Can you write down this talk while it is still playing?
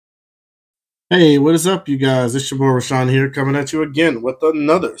Hey, what is up, you guys? It's your boy Rashawn here, coming at you again with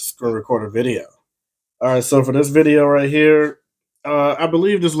another screen recorder video. All right, so for this video right here, I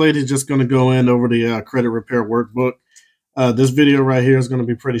believe this lady's just going to go in over the credit repair workbook. This video right here is going to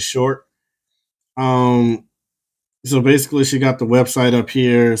be pretty short. Um, so basically, she got the website up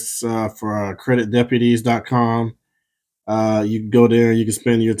here. It's for creditdeputies.com. You can go there. You can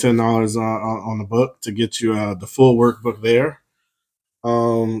spend your $10 on the book to get you the full workbook there.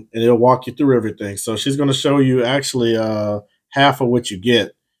 And it'll walk you through everything. So she's going to show you actually half of what you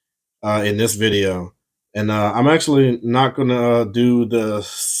get in this video. And I'm actually not going to do the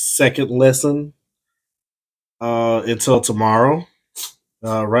second lesson until tomorrow.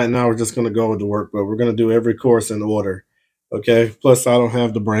 Right now, we're just going to go with the workbook. We're going to do every course in order. Okay. Plus, I don't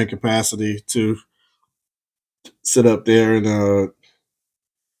have the brain capacity to sit up there and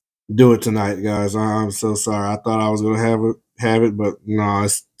do it tonight, guys. I'm so sorry. I thought I was going to have it, but no,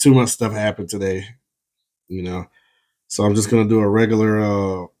 it's too much stuff happened today. You know. So I'm just gonna do a regular.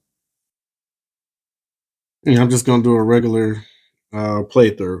 I'm just gonna do a regular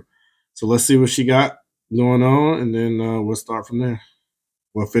playthrough. So let's see what she got going on, and then we'll start from there.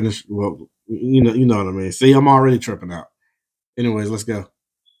 We'll finish. Well, you know what I mean. See, I'm already tripping out. Anyways, let's go.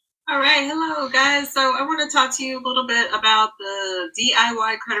 All right, hello guys. So I want to talk to you a little bit about the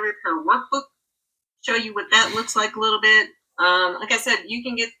DIY credit repair workbook. Show you what that looks like a little bit. Like I said, you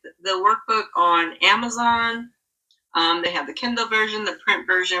can get the workbook on Amazon. They have the Kindle version, the print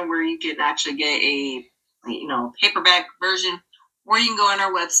version, where you can actually get a paperback version, or you can go on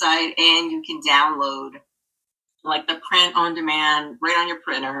our website and you can download like the print on demand right on your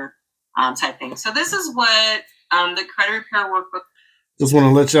printer type thing. So this is what the credit repair workbook. Just want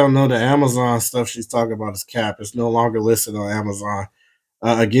to let y'all know the Amazon stuff she's talking about is cap. It's no longer listed on Amazon.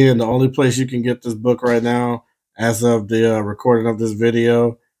 Again, the only place you can get this book right now, as of the recording of this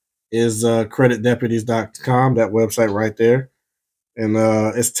video, is creditdeputies.com, that website right there. And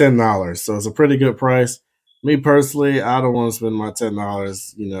it's $10, so it's a pretty good price. Me personally, I don't want to spend my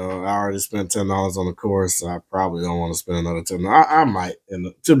 $10. You know, I already spent $10 on the course. So I probably don't want to spend another $10. I might,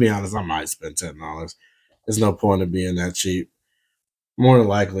 and to be honest, I might spend $10. There's no point in being that cheap. More than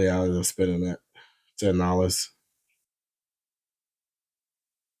likely, I'll end up spending that $10.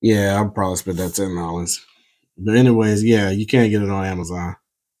 Yeah, I'll probably spend that $10. But anyways, yeah, you can't get it on Amazon.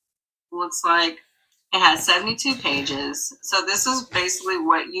 Looks like it has 72 pages. So this is basically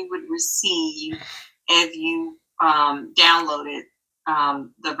what you would receive if you downloaded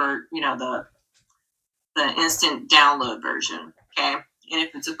the instant download version. Okay, and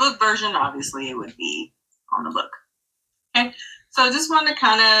if it's a book version, obviously it would be on the book. Okay, so I just want to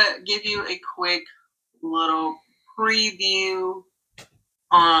kind of give you a quick little preview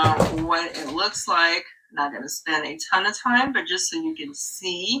on what it looks like. Not going to spend a ton of time, but just so you can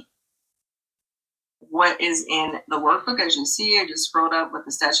see what is in the workbook. As you see, I just scrolled up with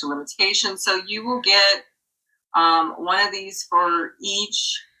the statute of limitations. So you will get one of these for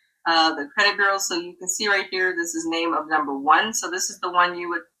each the credit bureau. So you can see right here, this is name of number one. So this is the one you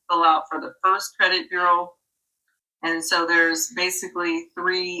would fill out for the first credit bureau. And so there's basically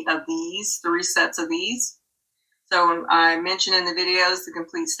three sets of these. So I mentioned in the videos to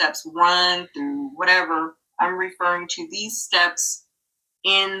complete steps 1 through whatever. I'm referring to these steps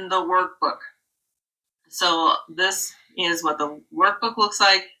in the workbook. So this is what the workbook looks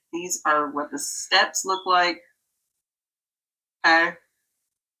like. These are what the steps look like. Okay.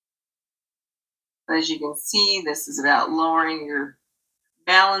 As you can see, this is about lowering your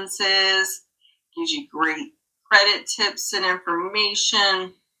balances. Gives you great credit tips and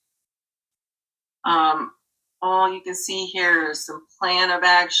information. All you can see here is some plan of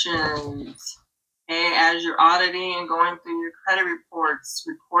actions. Okay, as you're auditing and going through your credit reports,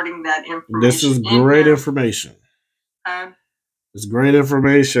 reporting that information. This is great information. It's great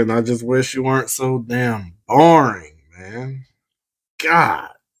information. I just wish you weren't so damn boring, man.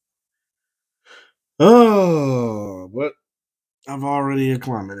 God. Oh, but I've already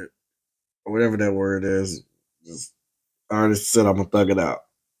acclimated. Or whatever that word is. I already said I'm gonna thug it out.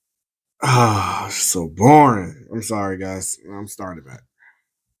 Ah, so boring. I'm sorry, guys. I'm starting back.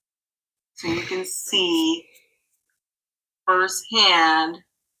 So you can see firsthand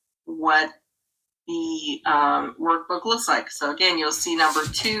what the workbook looks like. So again, you'll see number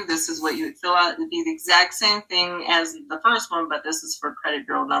 2. This is what you would fill out. It'd be the exact same thing as the first one, but this is for credit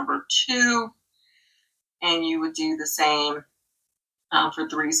bureau number 2. And you would do the same for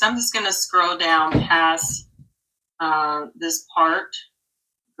 3. So I'm just going to scroll down past this part.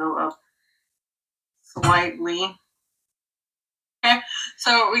 Go up slightly. Okay,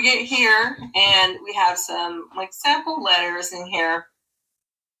 so we get here and we have some like sample letters in here.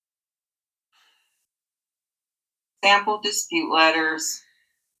 sample dispute letters,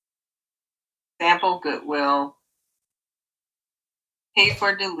 sample goodwill, pay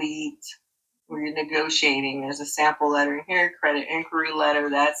for delete, where you're negotiating. There's a sample letter in here, credit inquiry letter,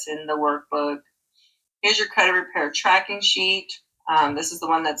 that's in the workbook. Here's your credit repair tracking sheet. This is the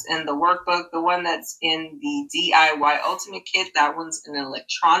one that's in the workbook. The one that's in the DIY Ultimate Kit, that one's an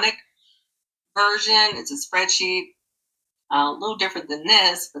electronic version. It's a spreadsheet. A little different than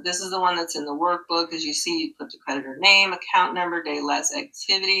this, but this is the one that's in the workbook. As you see, you put the creditor name, account number, day last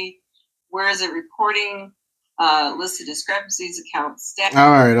activity. Where is it reporting? Listed discrepancies, account status.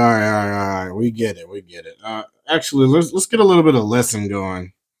 All right. We get it. Actually, let's get a little bit of lesson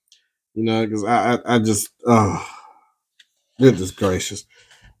going. You know, because I just goodness gracious.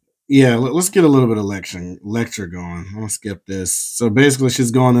 Yeah, let's get a little bit of lecture going. I'm gonna skip this. So basically,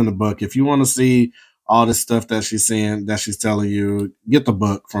 she's going in the book. If you want to see all this stuff that she's saying, that she's telling you, get the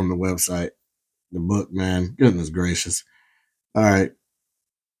book from the website. The book, man. Goodness gracious. All right.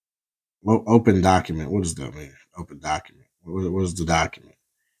 Well, open document. What does that mean? Open document. What is the document?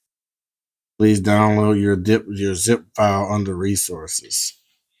 Please download your zip file under resources.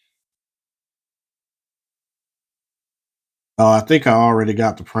 Oh, I think I already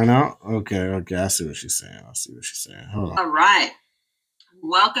got the printout. Okay. I see what she's saying. Hold on. All right.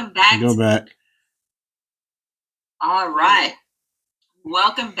 Welcome back. Go back. All right.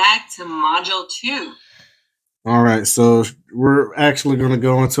 Welcome back to Module 2. All right. So we're actually going to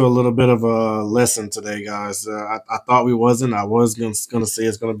go into a little bit of a lesson today, guys. I thought we wasn't. I was going to say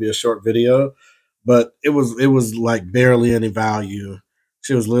it's going to be a short video, but it was like barely any value.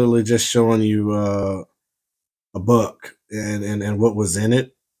 She was literally just showing you a book and what was in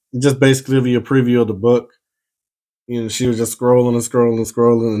it. Just basically give you a preview of the book. You know, she was just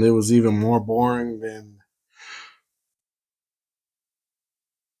scrolling, and it was even more boring than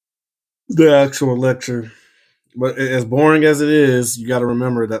the actual lecture. But as boring as it is, you got to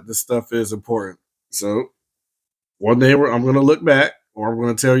remember that this stuff is important. So one day I'm going to look back, or I'm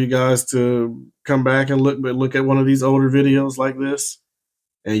going to tell you guys to come back and look at one of these older videos like this,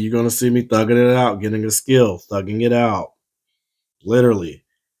 and you're going to see me thugging it out, getting a skill, thugging it out. Literally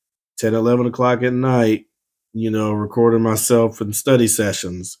 10, 11 o'clock at night, you know, recording myself in study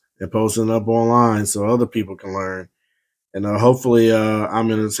sessions and posting up online so other people can learn. And hopefully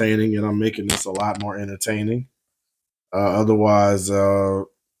I'm entertaining, and I'm making this a lot more entertaining. Otherwise, you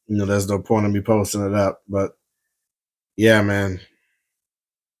know, there's no point in me posting it up. But yeah, man,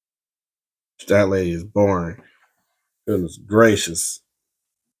 that lady is boring. Goodness gracious.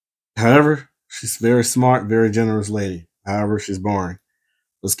 However, she's very smart, very generous lady. However, she's boring.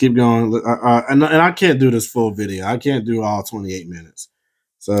 Let's keep going. And I can't do this full video. I can't do all 28 minutes.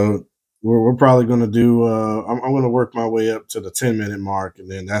 So we're probably going to do, I'm going to work my way up to the 10-minute mark, and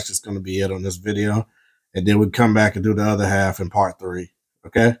then that's just going to be it on this video. And then we come back and do the other half in part 3.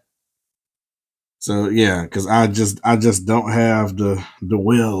 Okay. So yeah, because I just don't have the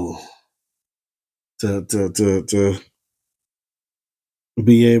will to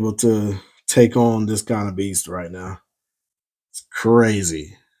be able to take on this kind of beast right now. It's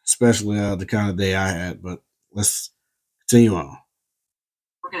crazy, especially the kind of day I had. But let's continue on.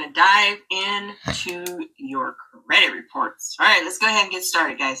 We're going to dive into your credit reports. All right, let's go ahead and get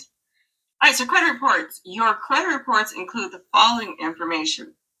started, guys. All right, so credit reports. Your credit reports include the following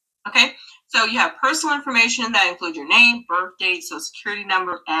information. Okay, so you have personal information that includes your name, birth date, social security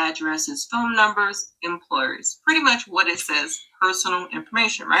number, addresses, phone numbers, employers. Pretty much what it says, personal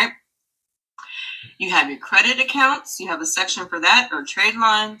information, right? You have your credit accounts. You have a section for that, or trade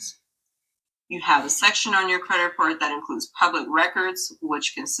lines. You have a section on your credit report that includes public records,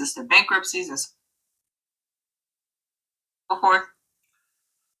 which consist of bankruptcies and so forth.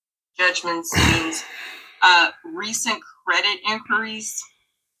 Judgments, liens, recent credit inquiries.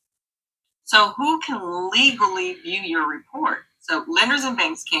 So who can legally view your report? So lenders and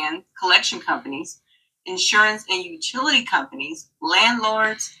banks can, collection companies, insurance and utility companies,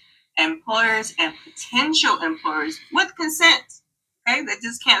 landlords, employers, and potential employers with consent. Okay, they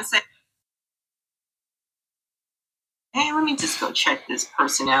just can't say, hey, let me just go check this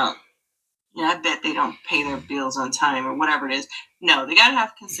person out. Yeah, I bet they don't pay their bills on time or whatever it is. No, they got to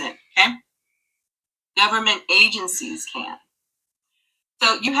have consent, okay? Government agencies can.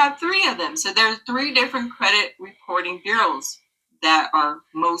 So you have 3 of them. So there's 3 different credit reporting bureaus that are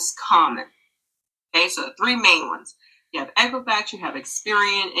most common. Okay, so 3 main ones. You have Equifax, you have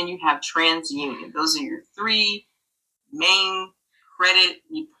Experian, and you have TransUnion. Those are your 3 main credit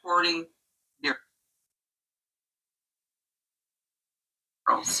reporting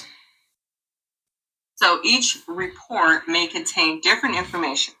bureaus. So each report may contain different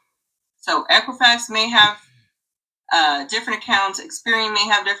information. So Equifax may have different accounts. Experian may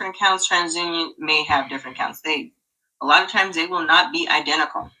have different accounts. TransUnion may have different accounts. A lot of times they will not be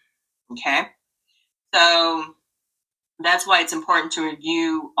identical. Okay, so that's why it's important to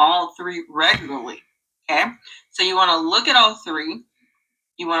review all three regularly. Okay, so you want to look at all three.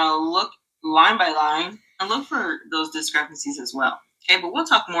 You want to look line by line and look for those discrepancies as well. Okay, but we'll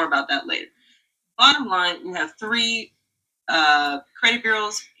talk more about that later. Bottom line, you have three credit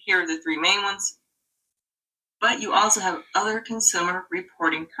bureaus. Here are the three main ones. But you also have other consumer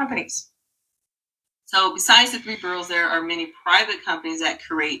reporting companies. So besides the three bureaus, there are many private companies that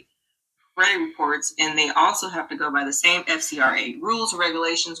create credit reports, and they also have to go by the same FCRA rules and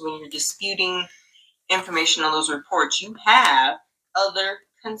regulations when you're disputing information on those reports. You have other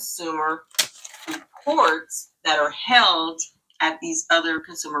consumer reports that are held at these other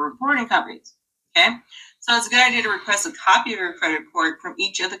consumer reporting companies. Okay, so it's a good idea to request a copy of your credit report from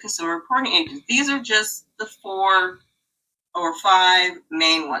each of the consumer reporting agents. These are just the 4 or 5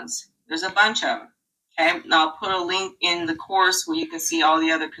 main ones. There's a bunch of them. Okay, and I'll put a link in the course where you can see all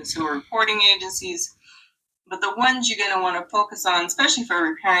the other consumer reporting agencies. But the ones you're going to want to focus on, especially for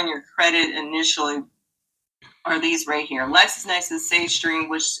repairing your credit initially, are these right here. LexisNexis, SageStream,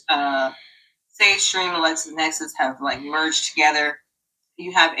 which SageStream and LexisNexis have like merged together.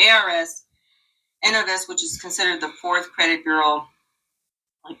 You have ARS, Innovis, which is considered the 4th credit bureau,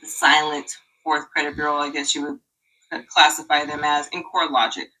 like the silent 4th credit bureau, I guess you would classify them as, and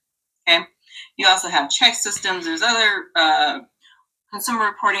CoreLogic. Okay, you also have ChexSystems. There's other consumer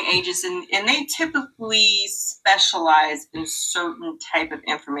reporting agents, and they typically specialize in certain type of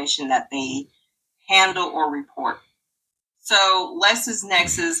information that they handle or report. So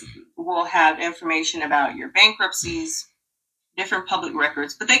LexisNexis will have information about your bankruptcies, different public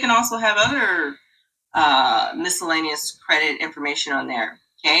records, but they can also have other miscellaneous credit information on there.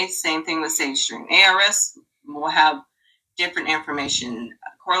 Okay, same thing with SageStream. ARS will have different information.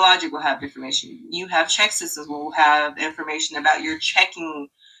 CoreLogic will have information. You have ChexSystems will have information about your checking,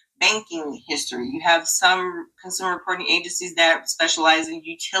 banking history. You have some consumer reporting agencies that specialize in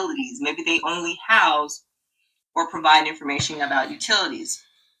utilities. Maybe they only house or provide information about utilities.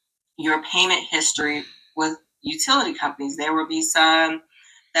 Your payment history with utility companies. There will be some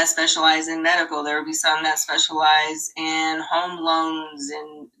that specialize in medical. There will be some that specialize in home loans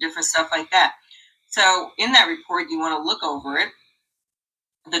and different stuff like that. So in that report, you want to look over it,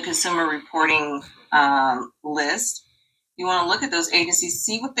 the consumer reporting list. You want to look at those agencies,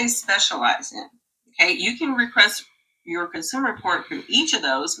 see what they specialize in. Okay, you can request your consumer report from each of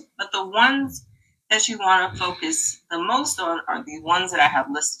those, but the ones that you want to focus the most on are the ones that I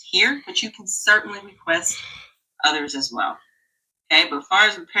have listed here, but you can certainly request others as well. Okay, but as far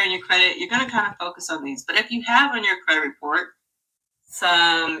as repairing your credit, you're going to kind of focus on these. But if you have on your credit report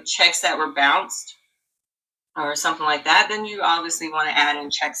some checks that were bounced or something like that, then you obviously want to add in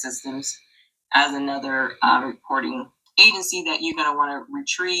ChexSystems as another reporting agency that you're going to want to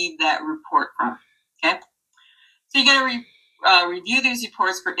retrieve that report from. Okay, so you're going to review these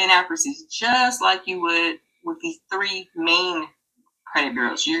reports for inaccuracies just like you would with the 3 main credit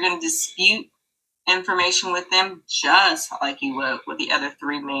bureaus. You're going to dispute information with them just like you would with the other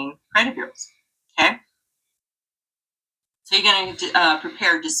 3 main credit bureaus. Okay, so you're going to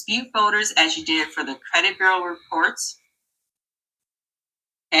prepare dispute folders as you did for the credit bureau reports.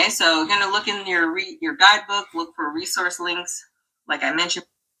 Okay, so you're going to look in your guidebook, look for resource links, like I mentioned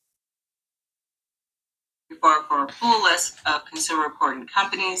before, for a full list of consumer reporting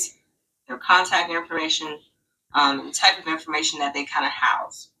companies, their contact information, the type of information that they kind of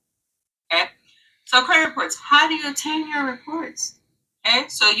house. Okay, so credit reports. How do you obtain your reports? Okay,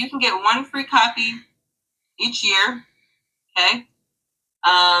 so you can get 1 free copy each year. Okay,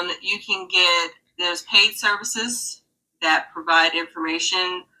 you can get, there's paid services that provide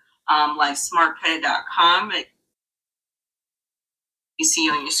information like smartcredit.com that you see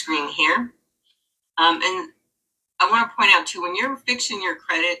on your screen here. And I want to point out too, when you're fixing your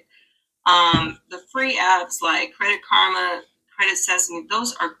credit, the free apps like Credit Karma, Credit Sesame,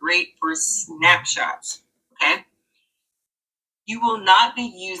 those are great for snapshots. Okay, you will not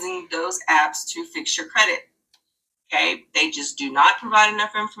be using those apps to fix your credit. Okay, they just do not provide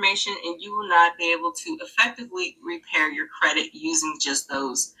enough information, and you will not be able to effectively repair your credit using just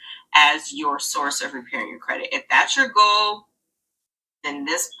those as your source of repairing your credit. If that's your goal, then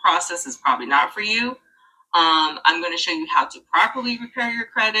this process is probably not for you. I'm going to show you how to properly repair your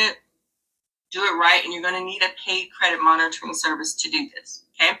credit, do it right, and you're going to need a paid credit monitoring service to do this.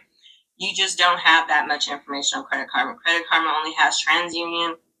 Okay, you just don't have that much information on Credit Karma. Credit Karma only has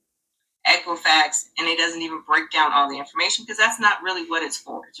TransUnion, Equifax, and it doesn't even break down all the information because that's not really what it's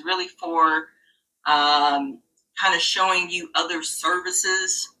for. It's really for kind of showing you other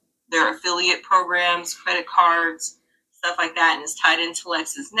services, their affiliate programs, credit cards, stuff like that, and it's tied into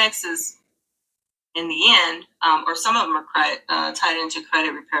LexisNexis in the end, or some of them are tied into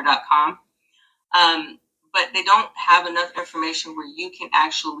creditrepair.com. But they don't have enough information where you can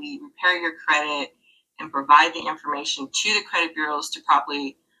actually repair your credit and provide the information to the credit bureaus to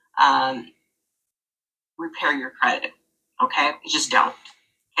properly repair your credit. Okay, you just don't.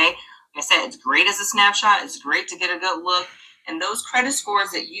 Okay, like I said, it's great as a snapshot. It's great to get a good look. And those credit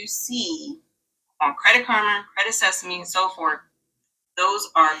scores that you see on Credit Karma, Credit Sesame, and so forth, those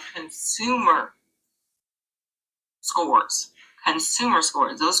are consumer scores. Consumer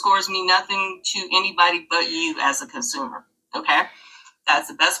scores. Those scores mean nothing to anybody but you as a consumer. Okay, that's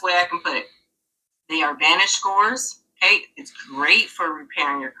the best way I can put it. They are Vantage scores. Okay, it's great for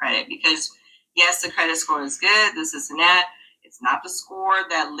repairing your credit because yes, the credit score is good. This and that. It's not the score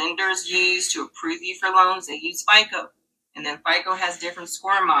that lenders use to approve you for loans. They use FICO. And then FICO has different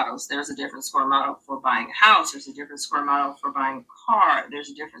score models. There's a different score model for buying a house. There's a different score model for buying a car. There's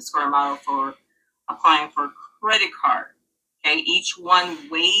a different score model for applying for a credit card. Okay, each one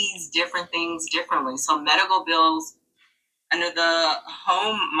weighs different things differently. So medical bills under the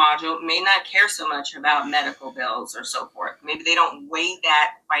home module may not care so much about medical bills or so forth. Maybe they don't weigh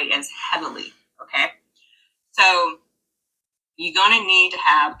that quite as heavily. Okay, so you're going to need to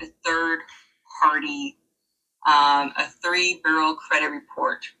have a third party, a 3-bureau credit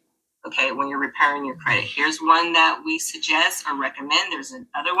report. Okay, when you're repairing your credit. Here's one that we suggest or recommend. There's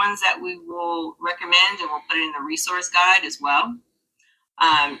other ones that we will recommend, and we'll put it in the resource guide as well.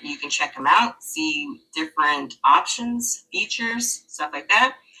 You can check them out, see different options, features, stuff like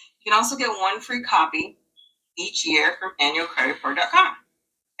that. You can also get one free copy each year from annualcreditreport.com.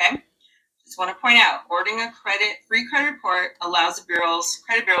 Okay. Just want to point out, ordering a free credit report allows the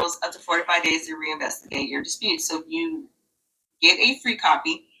credit bureaus up to 45 days to reinvestigate your dispute. So if you get a free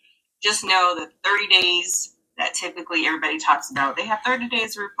copy, just know that 30 days that typically everybody talks about, they have 30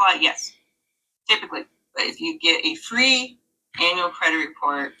 days to reply. Yes, typically. But if you get a free annual credit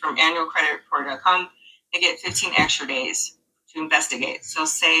report from annualcreditreport.com, they get 15 extra days to investigate. So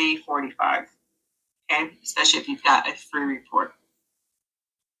say 45, okay? Especially if you've got a free report.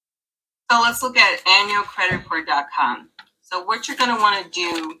 So let's look at annualcreditreport.com. So what you're going to want to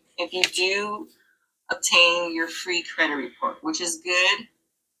do if you do obtain your free credit report, which is good.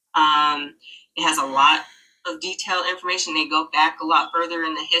 It has a lot of detailed information. They go back a lot further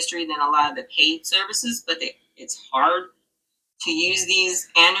in the history than a lot of the paid services, but it's hard to use these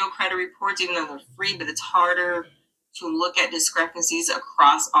annual credit reports, even though they're free, but it's harder to look at discrepancies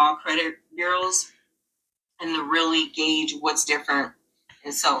across all credit bureaus and to really gauge what's different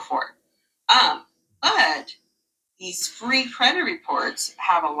and so forth. But these free credit reports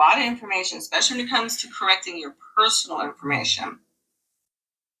have a lot of information, especially when it comes to correcting your personal information.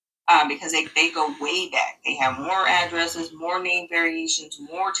 Because they go way back. They have more addresses, more name variations,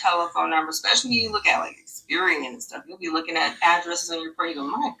 more telephone numbers, especially when you look at like Experian and stuff. You'll be looking at addresses on your report. You go,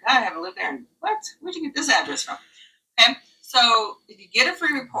 my God, I haven't lived there. And what? Where'd you get this address from? Okay, so if you get a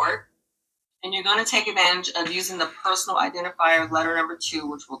free report and you're going to take advantage of using the personal identifier letter number 2,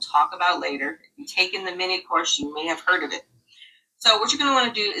 which we'll talk about later. If you've taken the mini course, you may have heard of it. So what you're going to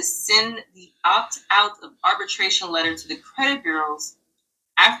want to do is send the opt-out of arbitration letter to the credit bureaus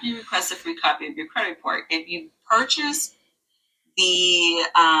after you request a free copy of your credit report. If you purchase the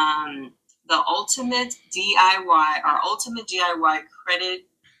Ultimate DIY, our Ultimate DIY credit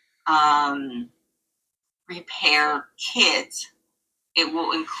repair kit, it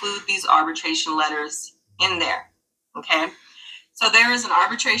will include these arbitration letters in there. Okay, so there is an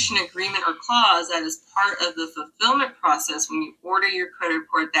arbitration agreement or clause that is part of the fulfillment process when you order your credit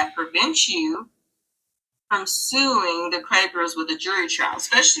report that prevents you from suing the credit bureaus with a jury trial,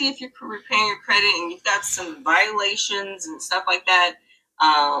 especially if you're repaying your credit and you've got some violations and stuff like that,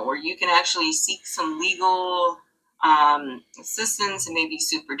 where you can actually seek some legal assistance and maybe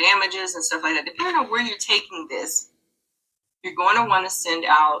sue for damages and stuff like that. Depending on where you're taking this, you're going to want to send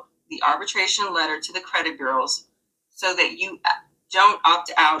out the arbitration letter to the credit bureaus so that you don't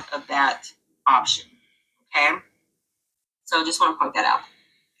opt out of that option. Okay, so just want to point that out.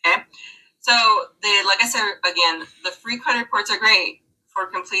 Okay. So, like I said, again, the free credit reports are great for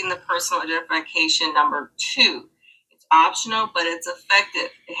completing the personal identification number 2. It's optional, but it's effective.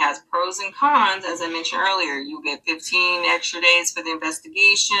 It has pros and cons, as I mentioned earlier. You get 15 extra days for the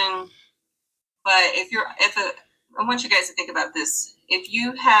investigation. But I want you guys to think about this. If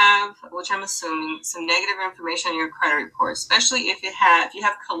you have, which I'm assuming, some negative information on your credit report, especially if you have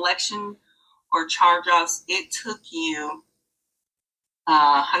collection or charge-offs, it took you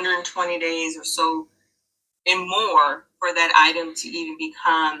 120 days or so and more for that item to even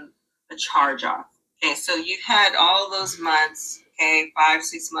become a charge off. Okay, so you've had all those months, okay,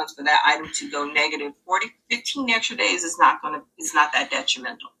 5-6 months for that item to go negative. 15 extra days is not that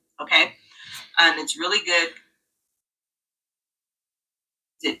detrimental. Okay. And it's really good.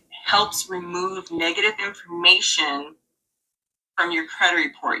 It helps remove negative information from your credit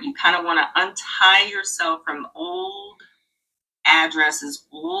report. You kind of want to untie yourself from old addresses,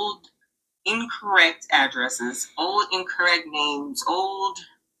 old incorrect addresses, old incorrect names, old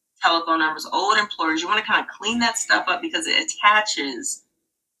telephone numbers, old employers. You want to kind of clean that stuff up because it attaches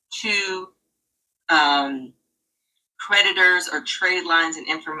to creditors or trade lines and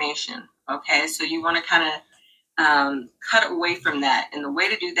information. Okay, so you want to kind of cut away from that. And the way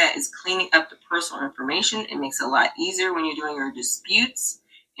to do that is cleaning up the personal information. It makes it a lot easier when you're doing your disputes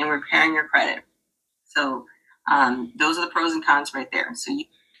and repairing your credit. So those are the pros and cons right there.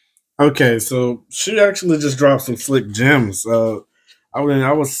 Okay, so she actually just dropped some slick gems. I mean,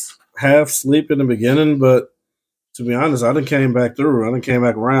 I was half asleep in the beginning, but to be honest, I done came back through. I done came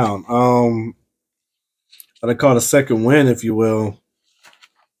back around. I done caught a second win, if you will.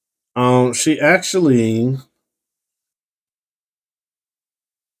 She actually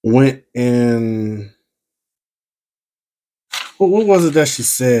went in. What was it that she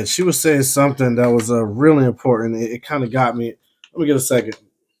said? She was saying something that was really important. It kind of got me. Let me get a second.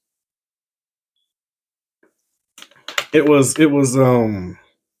 It was.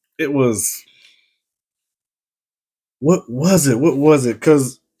 What was it? What was it?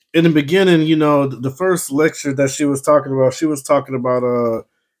 Because in the beginning, the first lecture that she was talking about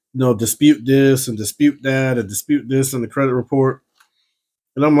dispute this and dispute that and dispute this in the credit report.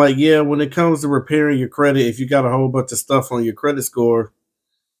 And I'm like, yeah, when it comes to repairing your credit, if you got a whole bunch of stuff on your credit score,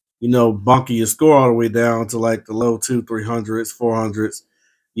 bunking your score all the way down to like the low 200s, 300s, 400s.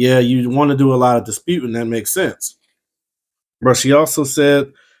 Yeah, you want to do a lot of disputing. That makes sense. But she also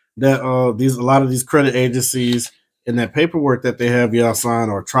said that a lot of these credit agencies and that paperwork that they have y'all sign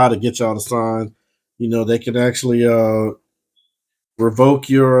or try to get y'all to sign, they can actually revoke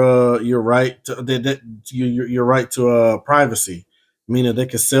your right to your right to privacy, meaning they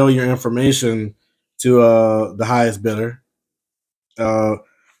can sell your information to the highest bidder, uh,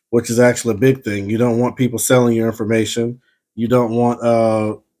 which is actually a big thing. You don't want people selling your information. You don't want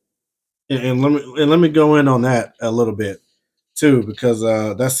let me go in on that a little bit too, because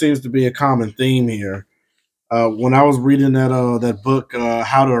that seems to be a common theme here. When I was reading that book,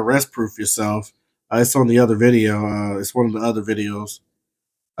 How to Arrest Proof Yourself, it's on the other video. It's one of the other videos.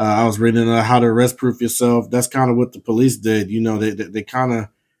 I was reading How to Arrest Proof Yourself. That's kind of what the police did. They kind of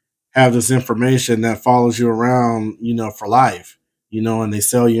have this information that follows you around, for life, and they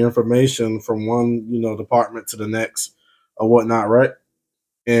sell you information from one, department to the next or whatnot, right?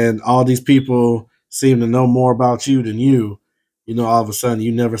 And all these people seem to know more about you than you. All of a sudden,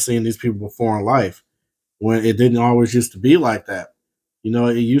 you never seen these people before in life when it didn't always used to be like that. It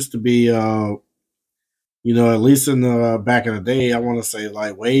used to be, at least in the back in the day, I want to say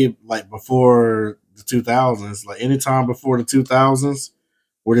like way like before the 2000s, like anytime before the 2000s,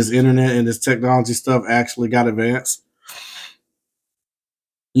 where this internet and this technology stuff actually got advanced.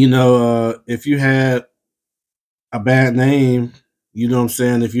 If you had a bad name, what I'm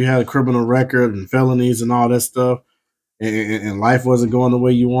saying, if you had a criminal record and felonies and all that stuff, and life wasn't going the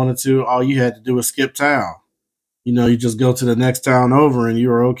way you wanted to, all you had to do was skip town. You just go to the next town over and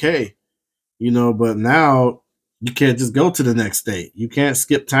you're okay. But now you can't just go to the next state. You can't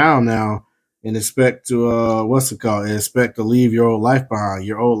skip town now and expect to what's it called? And expect to leave your old life behind.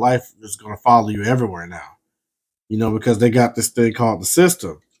 Your old life is gonna follow you everywhere now. Because they got this thing called the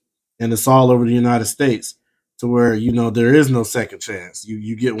system. And it's all over the United States to where, there is no second chance.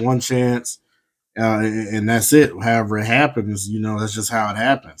 You get one chance, and that's it. However it happens, that's just how it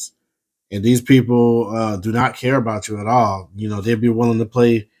happens. And these people do not care about you at all. They'd be willing to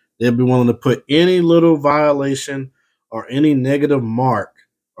play. They'd be willing to put any little violation or any negative mark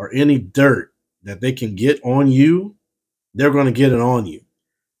or any dirt that they can get on you. They're going to get it on you.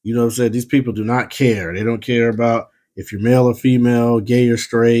 You know what I'm saying? These people do not care. They don't care about if you're male or female, gay or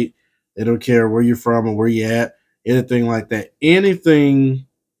straight. They don't care where you're from or where you're at, anything like that. Anything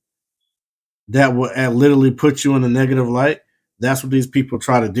that will literally put you in a negative light, that's what these people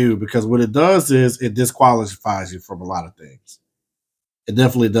try to do, because what it does is it disqualifies you from a lot of things. It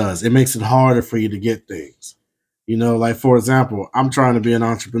definitely does. It makes it harder for you to get things. Like for example, I'm trying to be an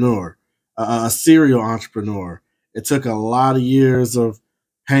entrepreneur, a serial entrepreneur. It took a lot of years of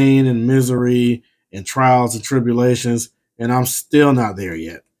pain and misery and trials and tribulations, and I'm still not there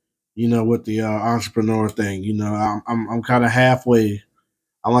yet. With the entrepreneur thing, I'm kind of halfway.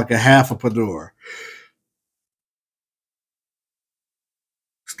 I'm like a half a preneur.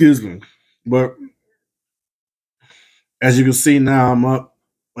 Excuse me. But as you can see now, I'm up.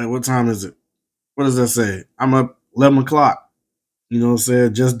 Like, what time is it? What does that say? I'm up 11 o'clock. You know what I'm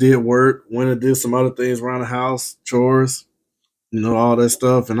saying? Just did work, went and did some other things around the house, chores, all that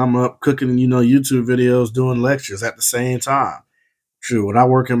stuff. And I'm up cooking, YouTube videos, doing lectures at the same time. Shoot, when I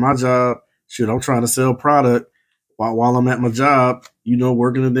work in my job, shoot, I'm trying to sell product while I'm at my job,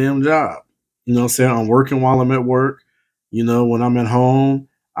 working a damn job. You know what I'm saying? I'm working while I'm at work. When I'm at home,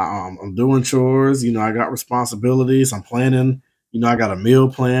 I'm doing chores. I got responsibilities. I'm planning. I got a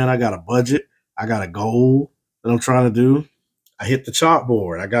meal plan. I got a budget. I got a goal that I'm trying to do. I hit the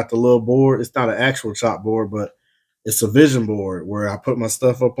chalkboard. I got the little board. It's not an actual chalkboard, but it's a vision board where I put my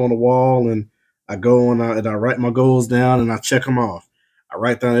stuff up on the wall and I go and I write my goals down and I check them off. I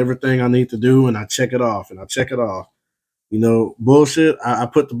write down everything I need to do and I check it off and I check it off. Bullshit, I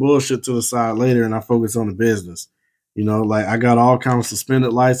put the bullshit to the side later and I focus on the business. Like I got all kinds of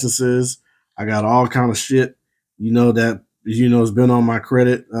suspended licenses. I got all kind of shit, that, has been on my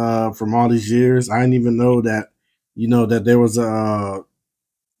credit from all these years. I didn't even know that, that there was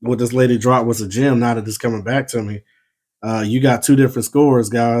what this lady dropped was a gem. Now that it's coming back to me. You got two different scores,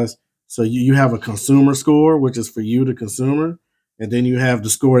 guys. So you have a consumer score, which is for you, the consumer, and then you have the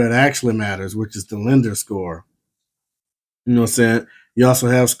score that actually matters, which is the lender score. You know what I'm saying? You also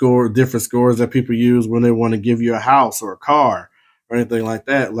have different scores that people use when they want to give you a house or a car or anything like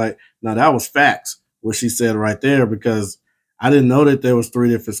that. Like, now that was facts, what she said right there, because I didn't know that there was three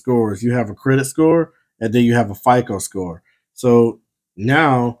different scores. You have a credit score and then you have a FICO score. So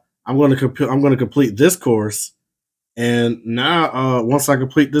now I'm going to complete this course. And now, once I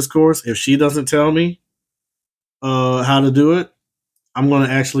complete this course, if she doesn't tell me how to do it, I'm going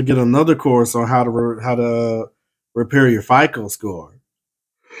to actually get another course on how to repair your FICO score.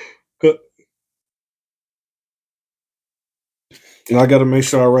 And I got to make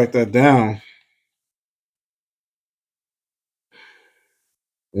sure I write that down.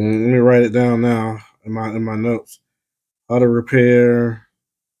 And let me write it down now in my notes. How to repair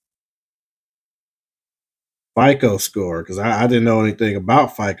FICO score, because I didn't know anything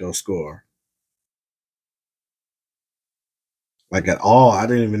about FICO score. Like, at all. I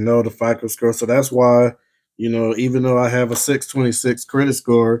didn't even know the FICO score. So that's why, even though I have a 626 credit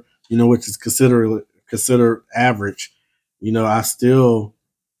score, which is considered average, I still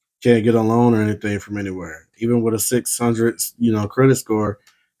can't get a loan or anything from anywhere, even with a 600, credit score,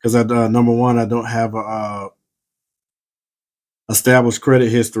 because number one, I don't have a established credit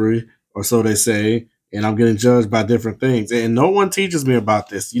history, or so they say, and I'm getting judged by different things. And no one teaches me about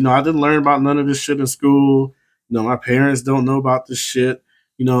this. I didn't learn about none of this shit in school. My parents don't know about this shit.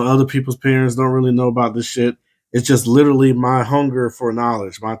 Other people's parents don't really know about this shit. It's just literally my hunger for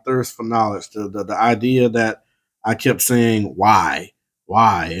knowledge, my thirst for knowledge, the idea that I kept saying why,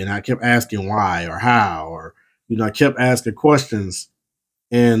 and I kept asking why or how, or, I kept asking questions,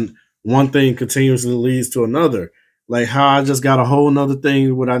 and one thing continuously leads to another. Like how I just got a whole nother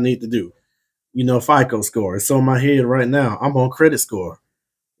thing what I need to do. FICO score. It's on my head right now. I'm on credit score.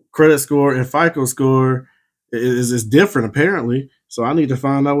 Credit score and FICO score is different apparently. So I need to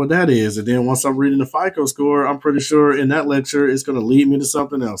find out what that is. And then once I'm reading the FICO score, I'm pretty sure in that lecture it's gonna lead me to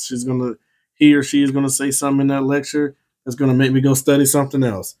something else. He or she is gonna say something in that lecture that's gonna make me go study something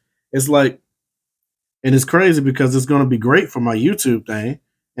else. It's like, and it's crazy because it's gonna be great for my YouTube thing,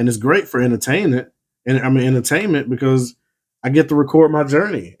 and it's great for entertainment. And I mean entertainment because I get to record my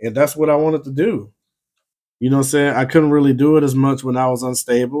journey, and that's what I wanted to do. You know what I'm saying? I couldn't really do it as much when I was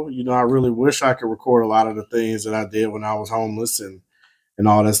unstable. I really wish I could record a lot of the things that I did when I was homeless and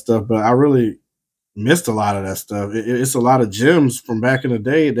all that stuff, but I really missed a lot of that stuff. It's a lot of gems from back in the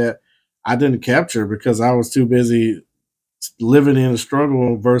day that I didn't capture because I was too busy living in the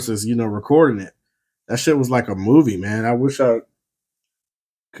struggle versus, recording it. That shit was like a movie, man. I wish I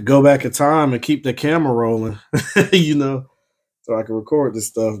could go back in time and keep the camera rolling, so I could record this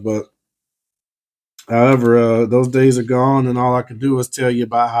stuff. But however, those days are gone, and all I can do is tell you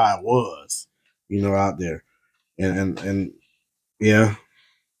about how it was, out there, and yeah,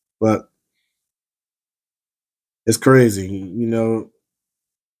 but it's crazy,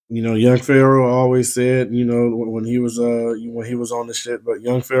 Young Pharaoh always said, when he was on the shit, but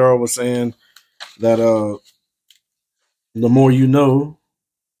Young Pharaoh was saying that the more you know,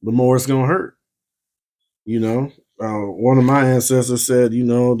 the more it's gonna hurt. One of my ancestors said,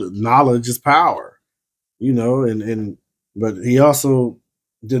 that knowledge is power. And but he also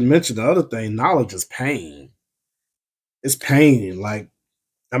didn't mention the other thing. Knowledge is pain. It's pain. Like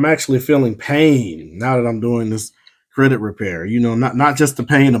I'm actually feeling pain now that I'm doing this credit repair. Not just the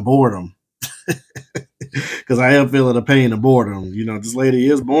pain of boredom. because I am feeling the pain of boredom. This lady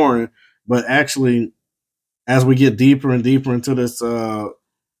is boring, but actually, as we get deeper and deeper into this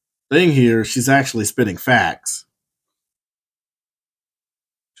thing here, she's actually spitting facts.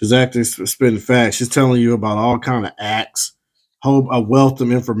 She's actually spitting facts. She's telling you about all kind of acts, a wealth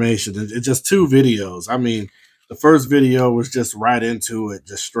of information. It's just 2 videos. I mean, the first video was just right into it,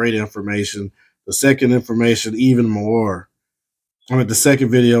 just straight information. The second information, even more. The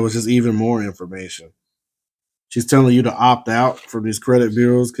second video was just even more information. She's telling you to opt out from these credit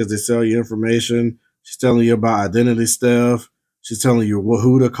bureaus because they sell you information. She's telling you about identity stuff. She's telling you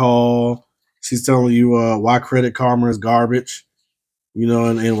who to call. She's telling you why Credit Karma is garbage,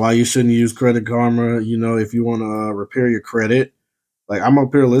 and why you shouldn't use Credit Karma, if you want to repair your credit. Like, I'm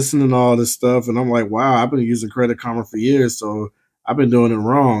up here listening to all this stuff, and I'm like, wow, I've been using Credit Karma for years, so I've been doing it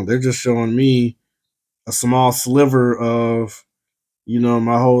wrong. They're just showing me a small sliver of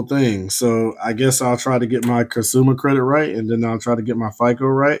my whole thing. So I guess I'll try to get my consumer credit right, and then I'll try to get my FICO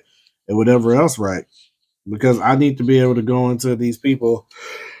right and whatever else right, because I need to be able to go into these people's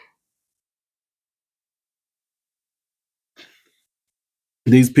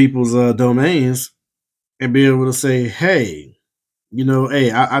domains and be able to say, hey,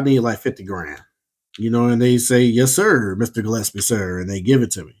 hey, I need like 50 grand, and they say, yes, sir, Mr. Gillespie, sir, and they give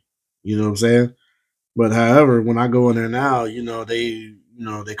it to me. You know what I'm saying? But however, when I go in there now,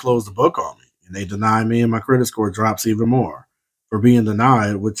 they close the book on me and they deny me, and my credit score drops even more for being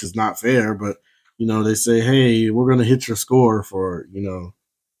denied, which is not fair. But they say, hey, we're gonna hit your score for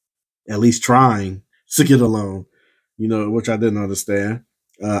at least trying to get a loan, which I didn't understand.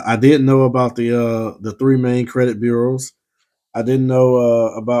 I didn't know about the 3 main credit bureaus. I didn't know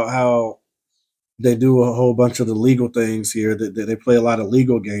about how they do a whole bunch of the legal things here. That they play a lot of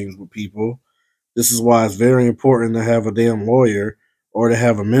legal games with people. This is why it's very important to have a damn lawyer or to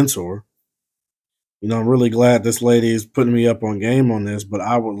have a mentor. I'm really glad this lady is putting me up on game on this, but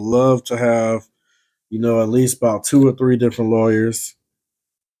I would love to have, at least about 2 or 3 different lawyers,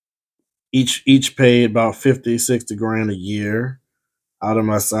 each paid about 50, 60 grand a year out of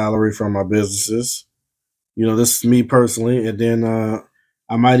my salary from my businesses. This is me personally. And then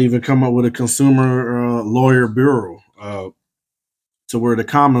I might even come up with a consumer lawyer bureau to where the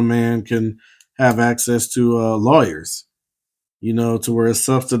common man can have access to lawyers, to where it's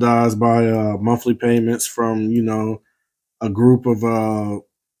subsidized by monthly payments from, a group of no,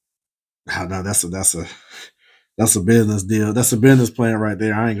 that's a business deal. That's a business plan right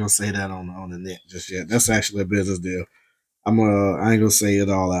there. I ain't gonna say that on the net just yet. That's actually a business deal. I ain't gonna say it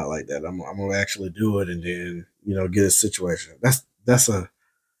all out like that. I'm gonna actually do it and then get a situation. That's a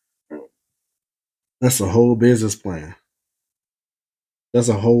whole business plan. That's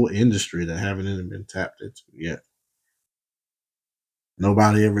a whole industry that haven't even been tapped into yet.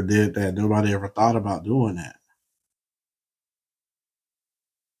 Nobody ever did that. Nobody ever thought about doing that.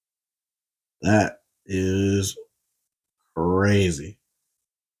 That is crazy.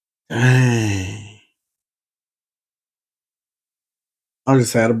 Dang. I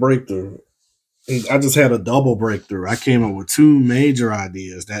just had a breakthrough. I just had a double breakthrough. I came up with 2 major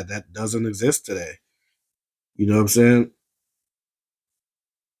ideas that doesn't exist today. You know what I'm saying?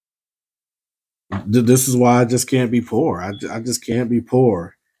 This is why I just can't be poor. I just can't be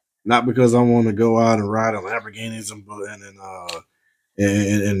poor. Not because I want to go out and ride on Lamborghinis and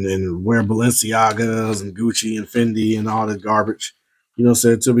wear Balenciagas and Gucci and Fendi and all that garbage.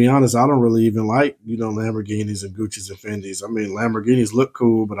 So to be honest, I don't really even like, Lamborghinis and Gucci's and Fendi's. I mean, Lamborghinis look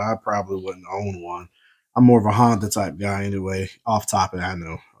cool, but I probably wouldn't own one. I'm more of a Honda type guy anyway. Off topic, I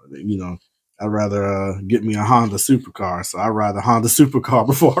know. I'd rather get me a Honda supercar. So I ride a Honda supercar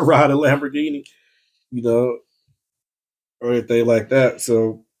before I ride a Lamborghini, you know, or anything like that.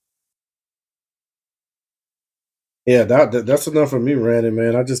 So yeah, that's enough for me, Randy,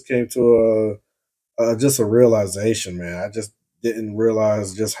 man. I just came to just a realization, man. I just didn't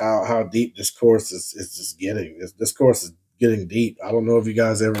realize just how deep this course is just getting. This course is getting deep. I don't know if you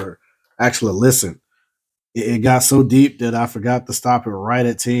guys ever actually listened. It got so deep that I forgot to stop it right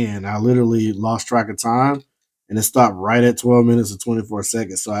at 10. I literally lost track of time and it stopped right at 12 minutes and 24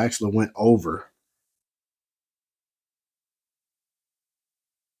 seconds. So I actually went over.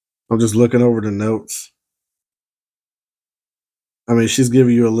 I'm just looking over the notes. I mean, she's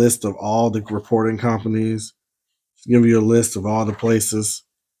giving you a list of all the reporting companies. She's giving you a list of all the places.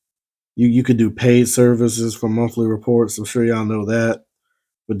 You could do paid services for monthly reports. I'm sure y'all know that.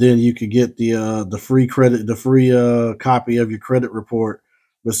 But then you could get the free copy of your credit report.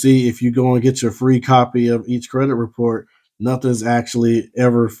 But see, if you go and get your free copy of each credit report, nothing's actually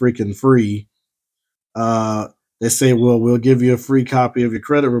ever freaking free. They say, well, we'll give you a free copy of your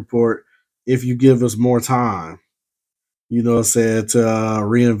credit report, if you give us more time, you know what I'm saying, to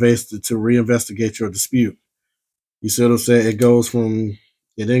reinvestigate your dispute. You see what I'm saying?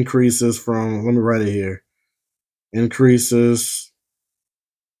 It increases from, let me write it here, increases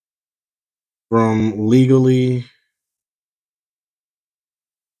from legally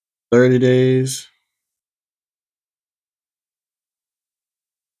 30 days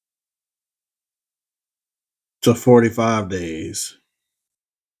to 45 days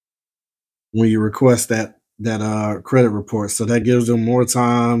when you request that credit report. So that gives them more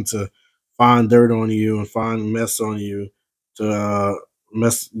time to find dirt on you and find mess on you to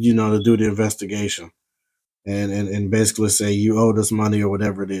to do the investigation and basically say you owe this money or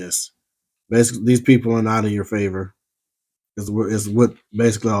whatever it is. Basically, these people are not in your favor. Is what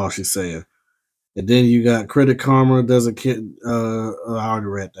basically all she's saying. And then you got Credit Karma doesn't kid. I already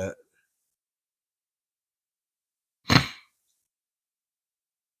read that.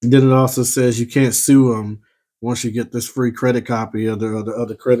 Then it also says you can't sue them once you get this free credit copy of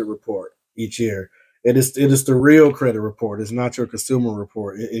the credit report each year. It is the real credit report. It's not your consumer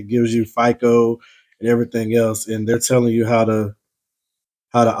report. It gives you FICO and everything else, and they're telling you how to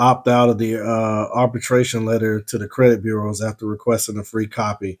opt out of the arbitration letter to the credit bureaus after requesting a free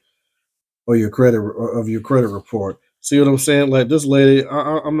copy or your credit report. See what I'm saying? Like this lady,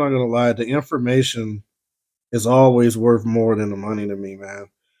 I'm not gonna lie. The information is always worth more than the money to me, man.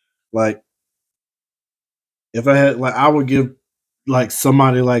 Like if I had, like, I would give like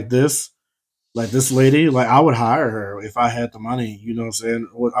somebody like this lady, like I would hire her if I had the money. You know what I'm saying?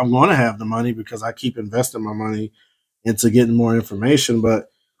 I'm going to have the money because I keep investing my money into getting more information. But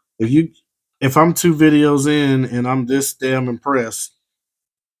if you, if I'm 2 videos in and I'm this damn impressed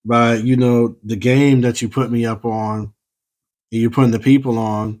by the game that you put me up on, and you're putting the people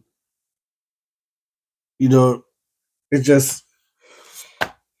on, you know, it just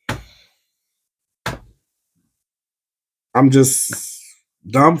I'm just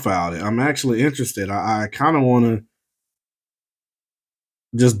dumbfounded. I'm actually interested. I kind of want to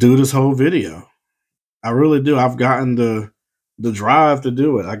just do this whole video. I really do. I've gotten the drive to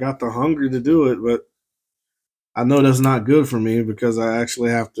do it. I got the hunger to do it, but I know that's not good for me because I actually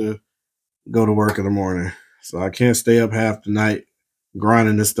have to go to work in the morning. So I can't stay up half the night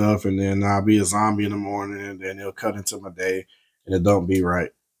grinding this stuff, and then I'll be a zombie in the morning, and then it'll cut into my day, and it don't be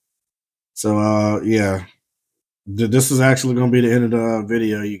right. So yeah, this is actually going to be the end of the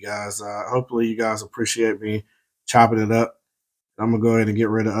video, you guys. Hopefully, you guys appreciate me chopping it up. I'm gonna go ahead and get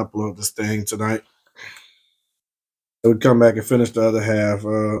ready to upload this thing tonight. I would come back and finish the other half.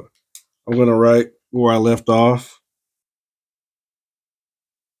 I'm gonna write where I left off.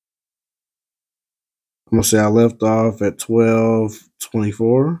 I'm gonna say I left off at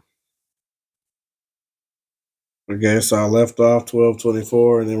 12:24. Okay, so I left off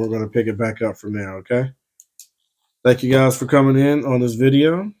 12:24, and then we're gonna pick it back up from there. Okay. Thank you guys for coming in on this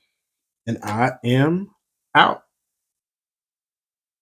video, and I am out.